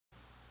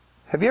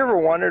Have you ever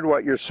wondered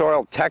what your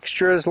soil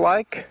texture is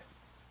like?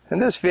 In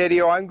this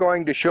video, I'm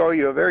going to show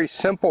you a very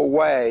simple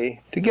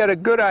way to get a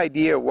good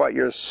idea of what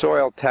your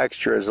soil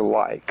texture is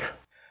like.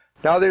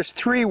 Now, there's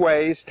three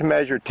ways to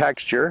measure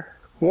texture.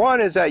 One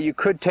is that you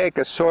could take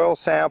a soil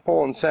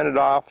sample and send it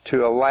off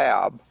to a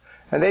lab,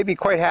 and they'd be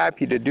quite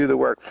happy to do the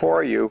work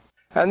for you.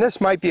 And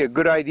this might be a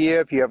good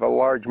idea if you have a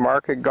large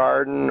market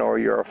garden or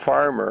you're a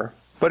farmer.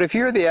 But if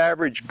you're the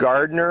average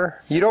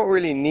gardener, you don't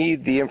really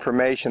need the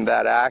information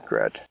that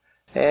accurate.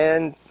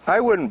 And I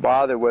wouldn't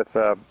bother with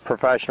a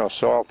professional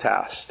soil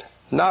test,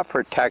 not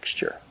for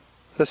texture.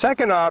 The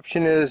second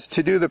option is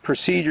to do the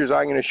procedures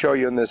I'm going to show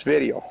you in this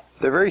video.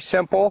 They're very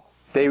simple,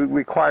 they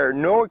require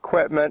no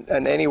equipment,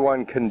 and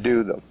anyone can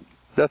do them.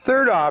 The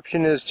third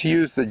option is to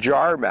use the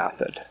jar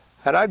method,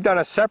 and I've done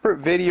a separate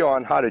video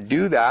on how to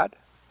do that.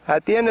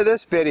 At the end of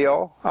this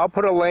video, I'll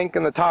put a link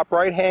in the top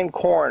right hand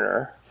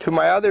corner to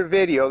my other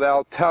video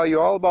that'll tell you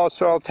all about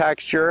soil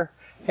texture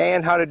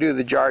and how to do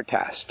the jar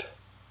test.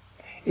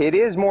 It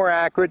is more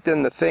accurate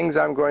than the things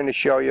I'm going to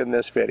show you in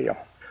this video.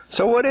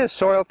 So what is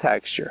soil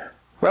texture?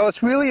 Well,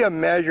 it's really a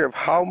measure of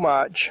how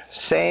much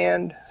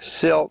sand,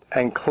 silt,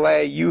 and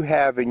clay you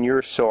have in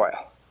your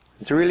soil.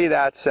 It's really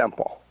that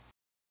simple.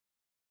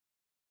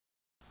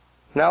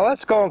 Now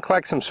let's go and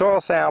collect some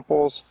soil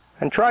samples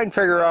and try and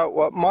figure out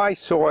what my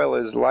soil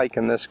is like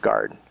in this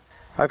garden.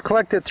 I've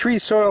collected 3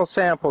 soil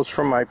samples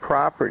from my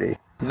property.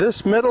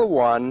 This middle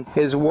one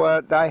is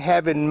what I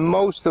have in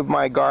most of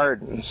my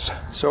gardens.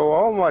 So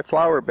all my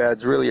flower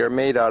beds really are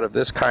made out of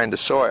this kind of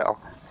soil.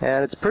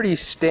 And it's pretty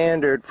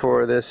standard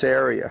for this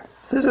area.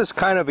 This is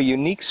kind of a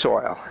unique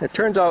soil. It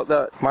turns out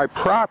that my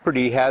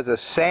property has a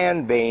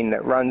sand vein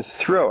that runs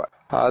through it.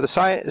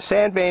 The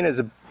sand vein is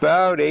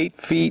about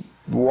 8 feet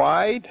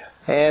wide,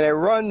 and it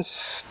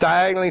runs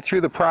diagonally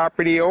through the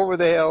property, over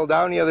the hill,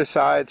 down the other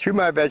side, through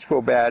my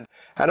vegetable bed,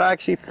 and I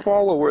actually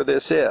follow where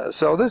this is.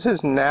 So this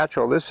is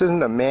natural. This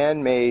isn't a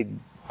man-made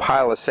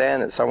pile of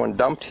sand that someone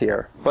dumped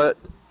here. But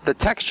the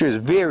texture is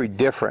very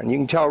different. You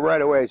can tell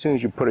right away as soon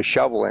as you put a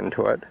shovel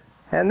into it.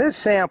 And this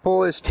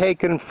sample is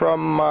taken from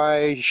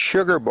my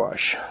sugar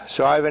bush.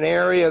 So I have an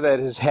area that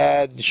has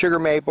had sugar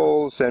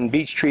maples and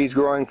beech trees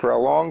growing for a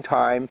long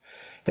time.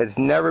 It's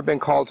never been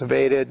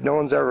cultivated. No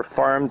one's ever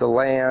farmed the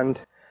land.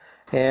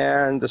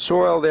 And the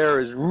soil there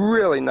is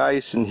really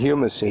nice and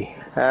humusy.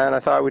 And I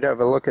thought we'd have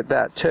a look at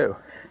that too.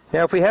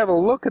 Now if we have a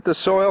look at the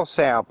soil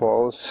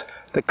samples,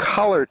 the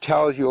color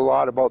tells you a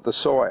lot about the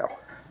soil.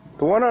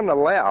 The one on the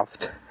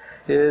left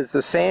is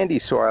the sandy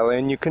soil,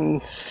 and you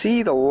can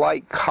see the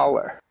light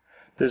color.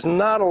 There's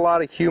not a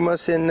lot of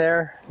humus in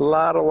there, a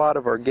lot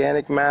of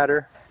organic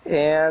matter,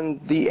 and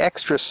the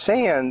extra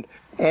sand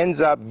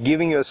ends up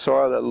giving you a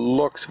soil that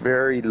looks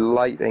very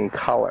light in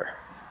color.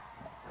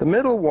 The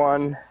middle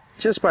one,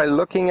 just by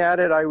looking at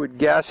it, I would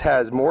guess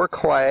has more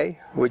clay,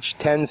 which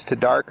tends to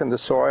darken the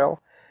soil,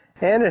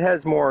 and it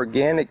has more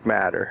organic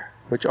matter,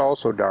 which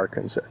also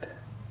darkens it.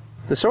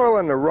 The soil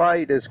on the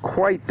right is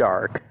quite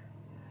dark,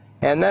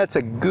 and that's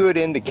a good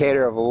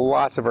indicator of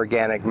lots of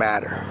organic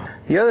matter.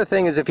 The other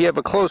thing is if you have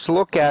a close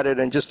look at it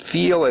and just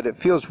feel it, it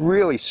feels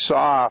really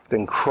soft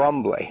and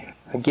crumbly.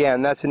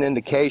 Again, that's an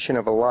indication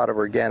of a lot of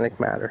organic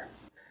matter.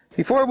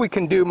 Before we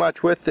can do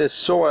much with this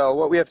soil,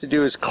 what we have to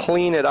do is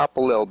clean it up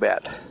a little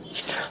bit.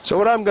 So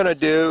what I'm going to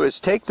do is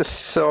take the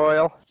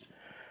soil,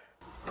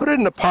 put it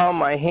in the palm of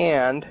my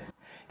hand.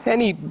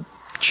 Any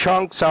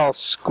chunks I'll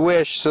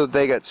squish so that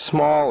they get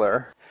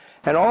smaller.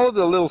 And all of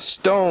the little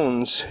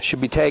stones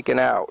should be taken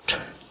out.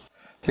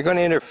 They're going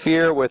to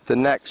interfere with the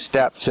next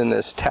steps in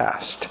this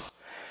test.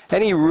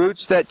 Any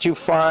roots that you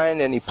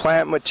find, any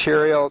plant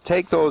material,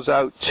 take those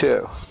out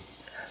too.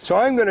 So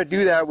I'm going to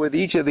do that with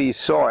each of these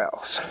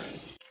soils.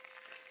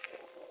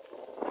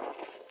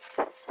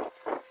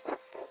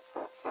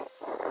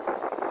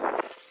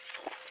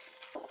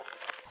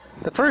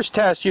 The first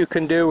test you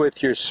can do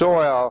with your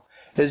soil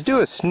is do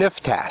a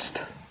sniff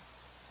test.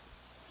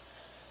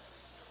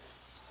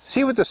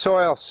 See what the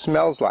soil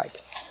smells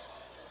like.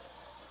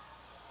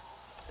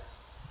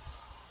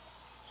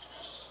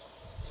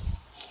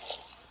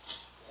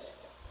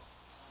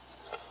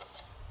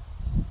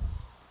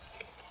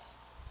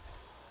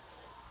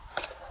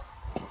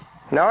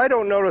 Now I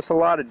don't notice a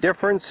lot of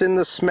difference in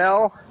the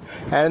smell,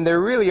 and there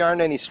really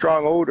aren't any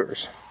strong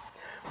odors.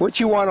 What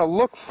you want to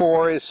look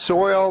for is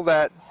soil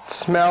that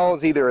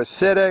smells either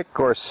acidic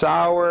or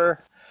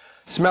sour,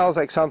 smells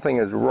like something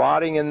is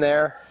rotting in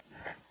there.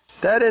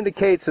 That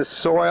indicates a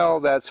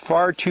soil that's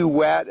far too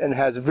wet and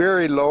has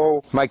very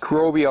low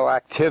microbial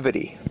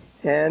activity.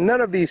 And none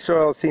of these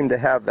soils seem to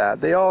have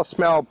that. They all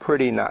smell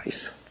pretty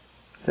nice.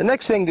 The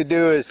next thing to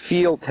do is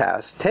field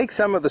test. Take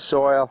some of the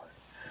soil.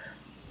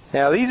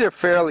 Now these are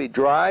fairly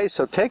dry,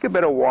 so take a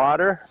bit of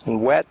water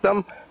and wet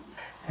them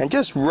and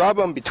just rub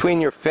them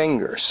between your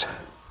fingers.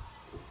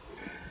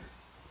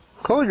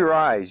 Close your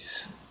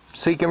eyes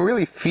so you can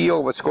really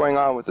feel what's going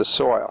on with the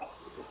soil.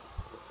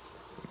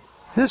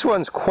 This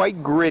one's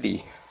quite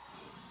gritty,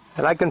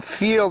 and I can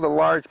feel the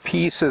large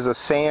pieces of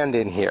sand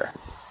in here.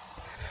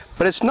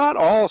 But it's not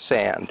all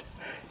sand.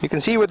 You can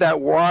see with that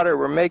water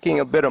we're making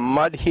a bit of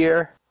mud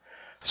here.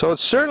 So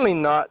it's certainly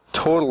not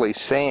totally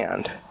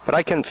sand, but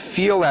I can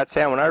feel that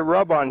sand. When I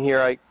rub on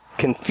here, I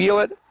can feel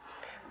it,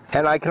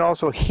 and I can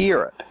also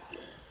hear it.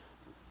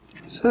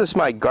 So this is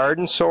my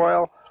garden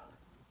soil.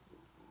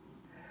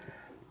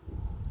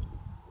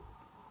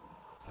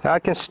 Now I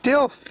can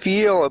still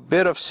feel a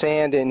bit of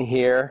sand in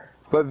here,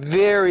 but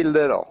very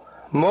little.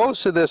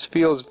 Most of this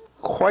feels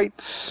quite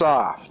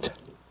soft.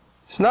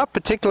 It's not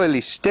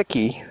particularly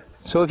sticky,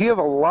 so if you have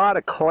a lot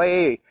of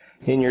clay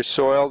in your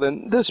soil,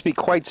 then this would be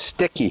quite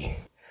sticky.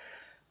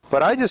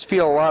 But I just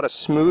feel a lot of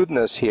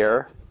smoothness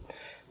here.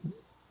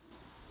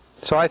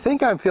 So I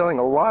think I'm feeling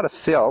a lot of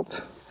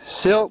silt.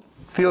 Silt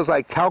feels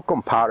like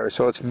talcum powder,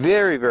 so it's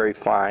very, very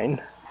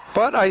fine.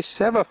 But I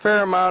have a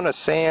fair amount of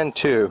sand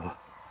too.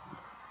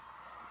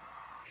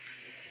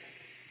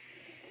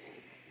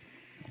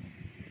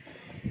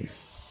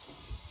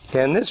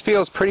 And this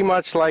feels pretty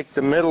much like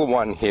the middle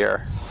one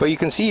here, but you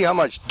can see how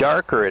much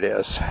darker it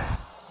is.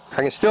 I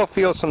can still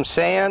feel some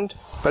sand,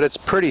 but it's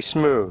pretty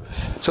smooth.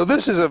 So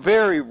this is a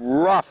very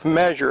rough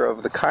measure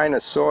of the kind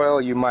of soil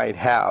you might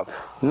have.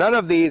 None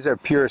of these are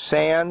pure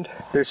sand.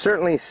 There's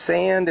certainly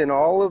sand in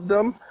all of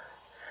them.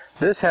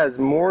 This has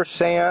more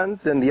sand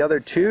than the other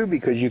two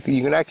because you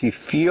can actually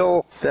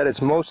feel that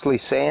it's mostly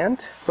sand,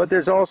 but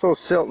there's also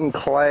silt and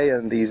clay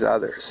in these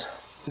others.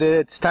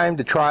 It's time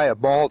to try a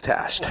ball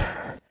test.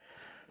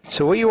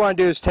 So what you want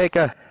to do is take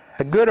a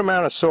good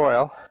amount of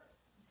soil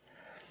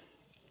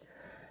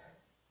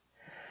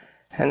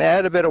and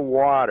add a bit of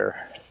water.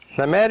 And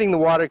I'm adding the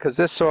water because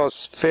this soil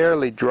is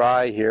fairly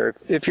dry here.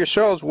 If your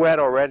soil is wet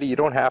already, you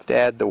don't have to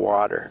add the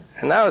water.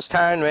 And now it's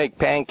time to make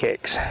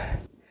pancakes.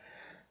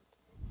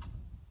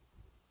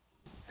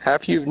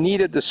 After you've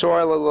kneaded the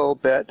soil a little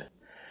bit,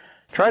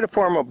 try to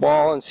form a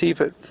ball and see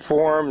if it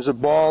forms a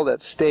ball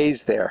that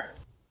stays there.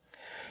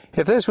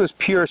 If this was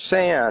pure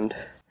sand,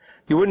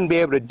 you wouldn't be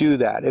able to do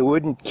that. It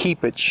wouldn't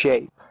keep its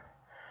shape.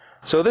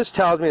 So this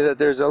tells me that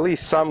there's at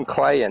least some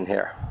clay in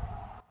here.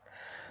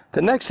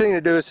 The next thing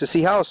to do is to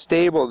see how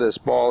stable this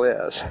ball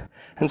is.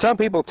 And some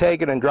people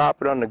take it and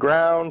drop it on the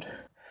ground,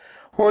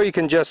 or you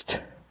can just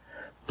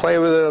play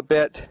with it a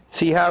bit,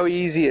 see how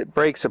easy it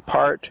breaks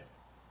apart.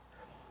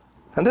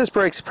 And this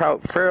breaks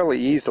apart fairly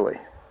easily.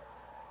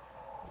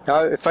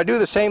 Now if I do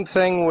the same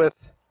thing with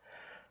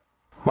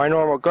my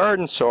normal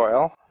garden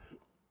soil,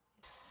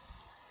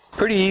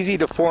 pretty easy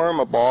to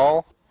form a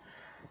ball.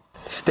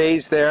 It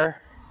stays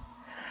there.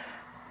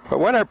 But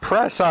when I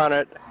press on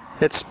it,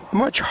 it's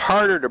much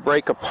harder to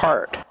break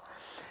apart.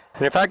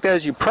 And in fact,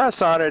 as you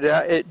press on it,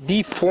 it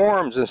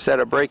deforms instead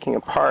of breaking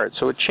apart.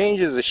 So it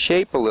changes the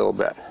shape a little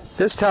bit.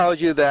 This tells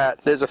you that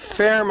there's a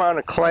fair amount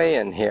of clay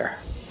in here.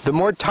 The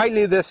more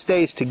tightly this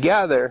stays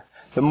together,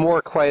 the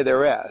more clay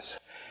there is.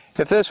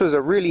 If this was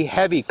a really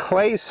heavy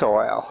clay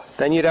soil,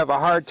 then you'd have a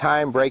hard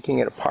time breaking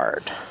it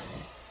apart.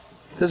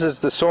 This is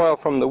the soil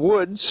from the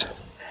woods,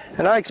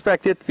 and I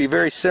expect it to be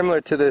very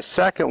similar to this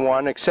second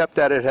one, except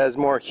that it has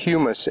more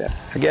humus in it.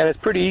 Again, it's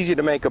pretty easy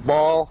to make a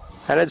ball,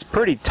 and it's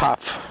pretty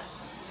tough.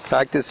 In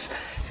fact, it's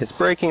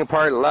breaking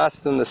apart less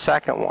than the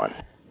second one.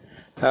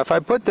 Now, if I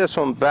put this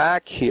one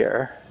back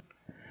here,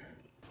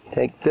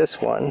 take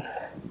this one,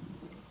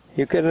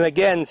 you can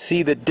again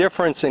see the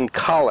difference in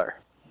color.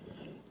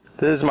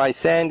 This is my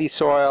sandy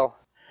soil,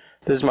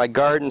 this is my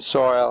garden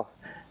soil,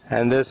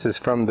 and this is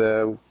from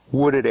the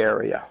wooded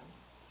area.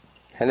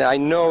 And I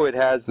know it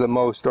has the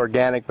most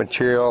organic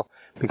material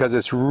because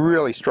it's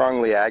really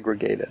strongly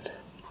aggregated.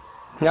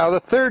 Now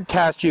the third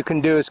test you can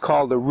do is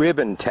called the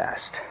ribbon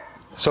test.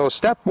 So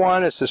step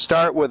one is to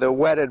start with a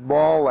wetted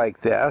ball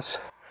like this.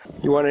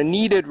 You want to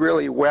knead it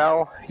really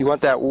well. You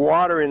want that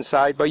water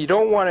inside, but you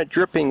don't want it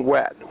dripping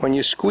wet. When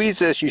you squeeze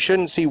this, you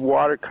shouldn't see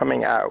water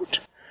coming out.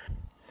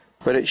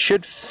 But it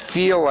should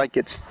feel like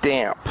it's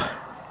damp.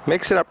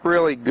 Mix it up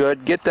really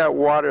good. Get that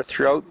water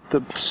throughout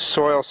the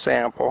soil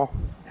sample.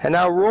 And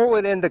now roll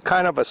it into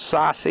kind of a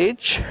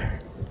sausage.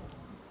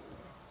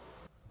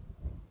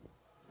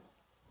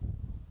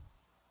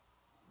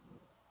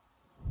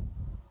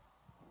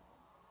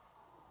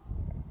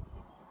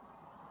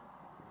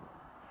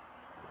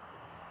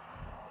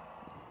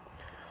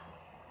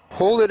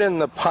 Hold it in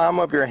the palm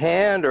of your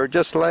hand or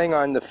just laying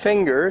on the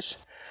fingers.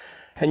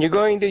 And you're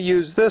going to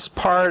use this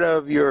part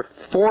of your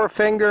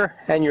forefinger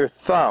and your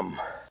thumb.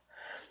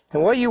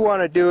 And what you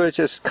want to do is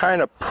just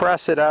kind of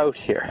press it out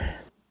here.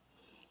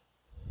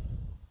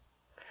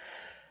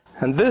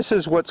 And this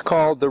is what's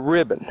called the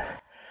ribbon.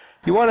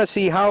 You want to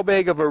see how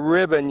big of a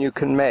ribbon you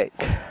can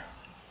make.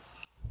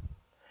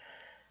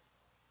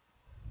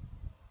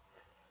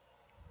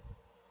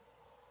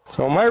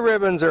 So my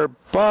ribbons are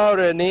about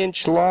 1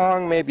 inch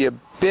long, maybe a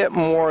bit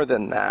more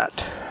than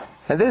that.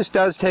 And this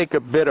does take a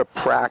bit of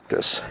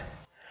practice.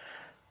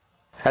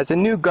 As a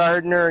new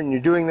gardener and you're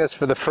doing this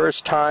for the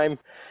first time,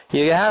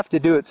 you have to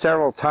do it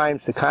several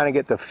times to kind of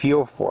get the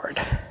feel for it.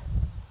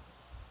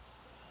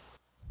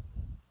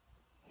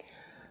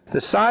 The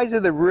size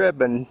of the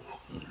ribbon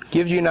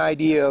gives you an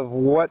idea of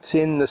what's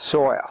in the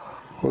soil.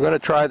 We're going to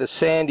try the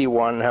sandy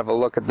one and have a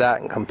look at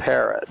that and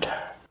compare it.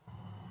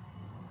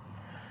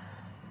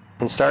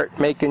 and start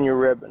making your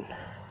ribbon.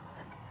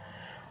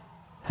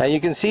 And you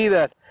can see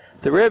that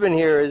the ribbon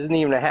here isn't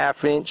even a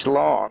 ½ inch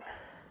long.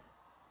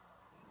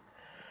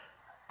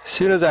 As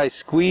soon as I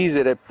squeeze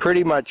it, it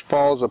pretty much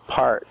falls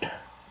apart.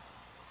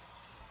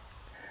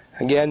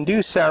 Again,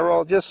 do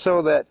several just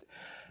so that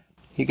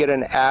you get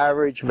an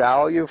average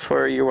value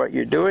for what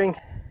you're doing.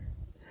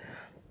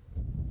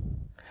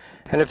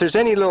 And if there's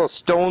any little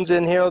stones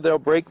in here, they'll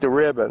break the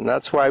ribbon.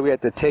 That's why we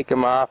had to take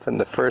them off in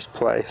the first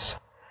place.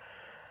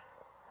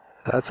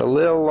 That's a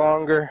little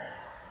longer.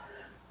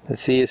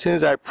 Let's see, as soon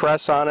as I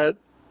press on it,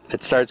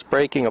 it starts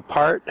breaking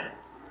apart.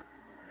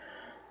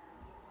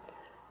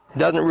 It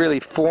doesn't really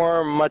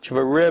form much of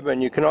a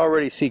ribbon. You can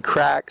already see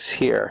cracks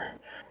here.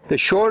 The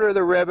shorter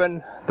the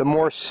ribbon, the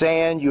more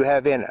sand you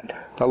have in it.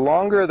 The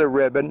longer the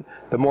ribbon,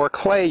 the more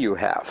clay you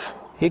have.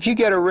 If you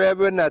get a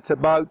ribbon that's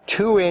about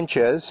 2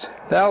 inches,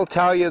 that'll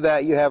tell you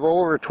that you have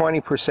over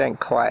 20%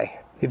 clay.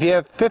 If you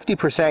have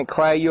 50%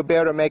 clay, you'll be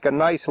able to make a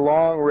nice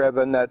long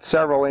ribbon that's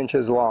several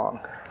inches long.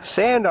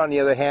 Sand, on the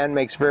other hand,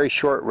 makes very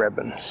short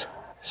ribbons.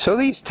 So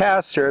these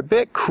tests are a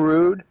bit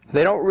crude.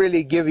 They don't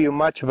really give you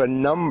much of a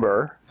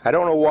number. I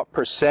don't know what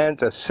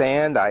percent of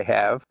sand I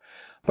have,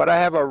 but I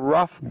have a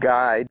rough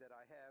guide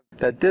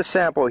that this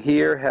sample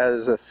here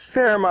has a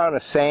fair amount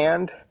of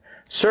sand.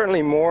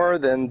 Certainly more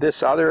than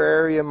this other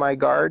area in my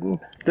garden.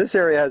 This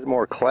area has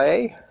more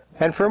clay,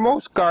 and for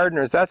most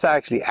gardeners that's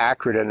actually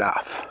accurate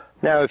enough.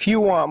 Now if you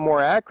want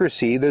more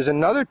accuracy, there's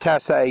another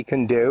test that you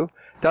can do.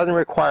 It doesn't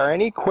require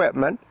any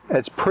equipment.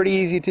 It's pretty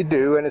easy to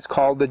do, and it's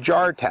called the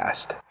jar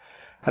test.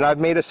 And I've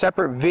made a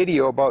separate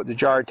video about the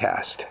jar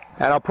test.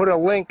 And I'll put a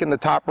link in the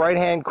top right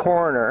hand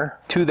corner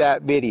to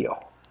that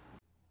video.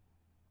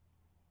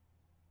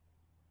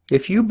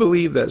 If you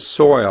believe that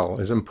soil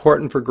is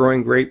important for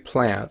growing great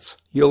plants,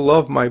 you'll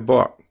love my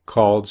book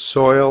called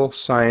Soil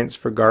Science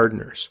for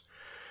Gardeners.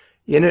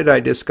 In it I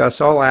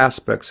discuss all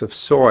aspects of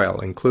soil,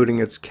 including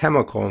its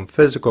chemical and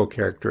physical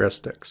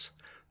characteristics,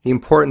 the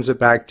importance of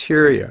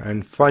bacteria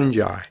and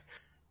fungi,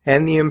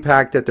 and the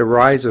impact that the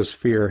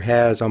rhizosphere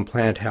has on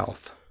plant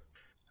health.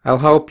 I'll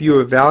help you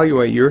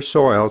evaluate your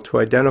soil to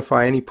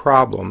identify any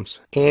problems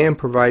and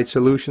provide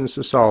solutions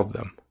to solve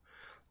them.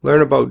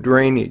 Learn about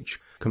drainage,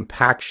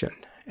 compaction,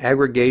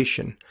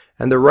 aggregation,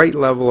 and the right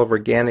level of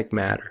organic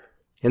matter.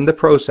 In the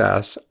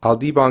process, I'll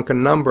debunk a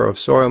number of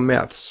soil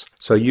myths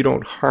so you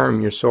don't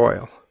harm your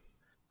soil.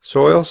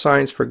 Soil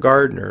Science for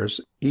Gardeners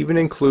even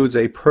includes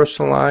a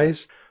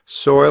personalized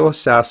soil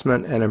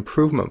assessment and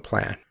improvement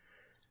plan.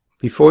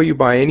 Before you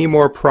buy any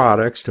more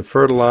products to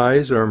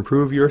fertilize or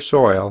improve your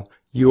soil,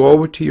 you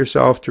owe it to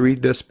yourself to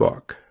read this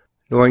book.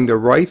 Knowing the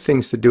right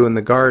things to do in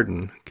the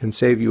garden can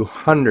save you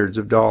hundreds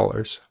of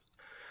dollars.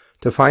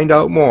 To find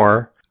out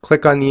more,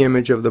 click on the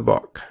image of the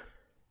book.